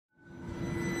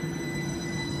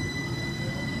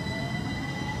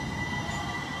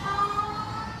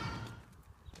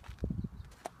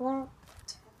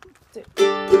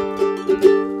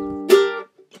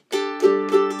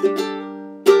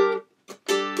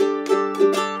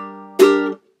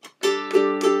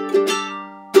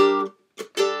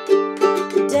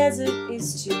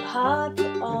is too hard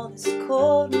for all this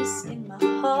coldness in my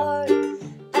heart.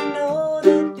 I know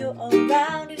that you're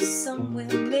around here somewhere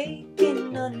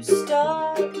making a new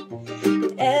start.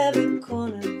 At every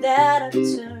corner that I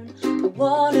turn, I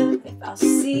wonder if I'll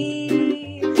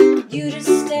see you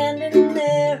just standing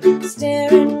there,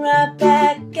 staring right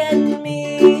back at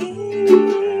me.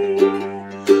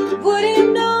 Would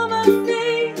you know my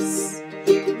face?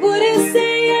 Would you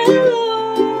say hello?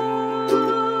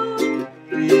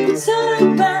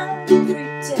 Turn around and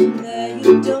pretend that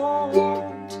you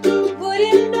don't. Would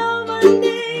you know my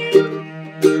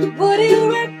name? Would you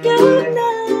recognize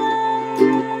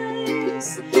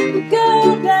the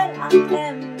girl that I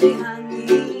am behind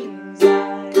these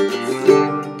eyes?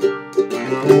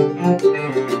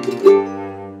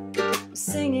 I'm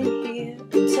singing here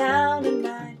in town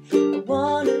tonight. I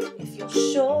wonder if you'll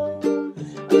show, or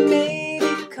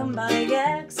maybe come by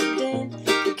accident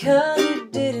because you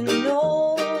didn't know.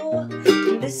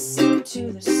 Listen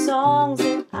to the songs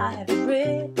that I have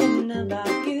written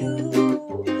about you.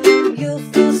 You'll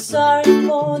feel sorry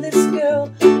for this girl,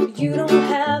 but you don't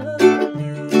have a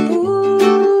clue.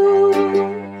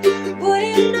 Would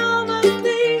you know my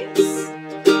face?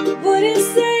 Would you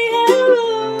say hello?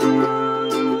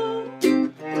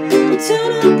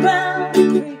 Turn around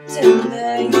and pretend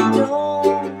that you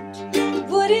don't.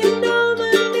 Would you know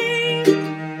my name?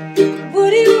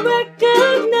 Would you recognize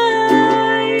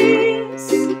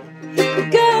the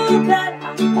girl that I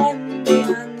am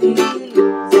behind these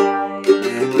eyes?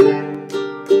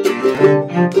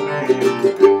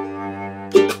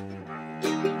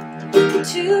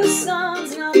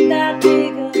 Tucson's not that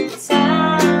big of a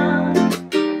town.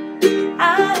 I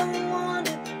don't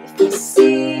wonder if you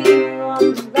see you on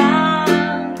the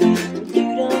round. You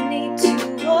don't need to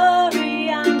worry,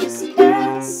 I'm just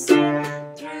passing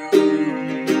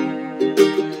through.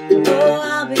 Oh,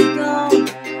 I'll be gone,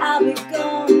 I'll be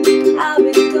gone, I'll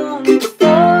be gone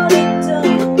before the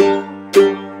dawn.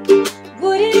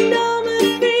 Would you know my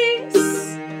face?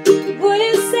 Would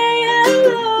you say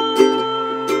hello?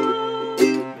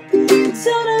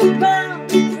 Turn around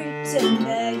and pretend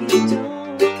that you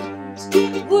don't.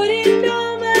 Would you know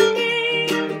my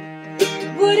name?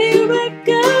 Would you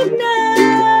recognize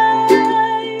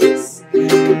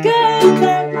the girl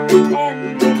that I am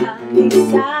behind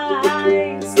these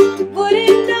eyes? Would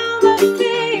you know my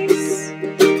face?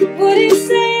 Would you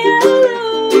say hello?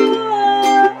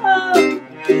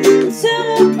 Turn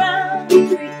around and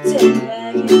pretend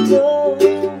that you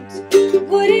don't.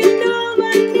 Would you know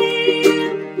my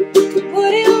name?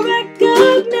 Would you recognize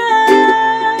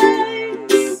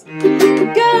the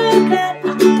girl that I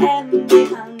am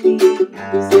behind these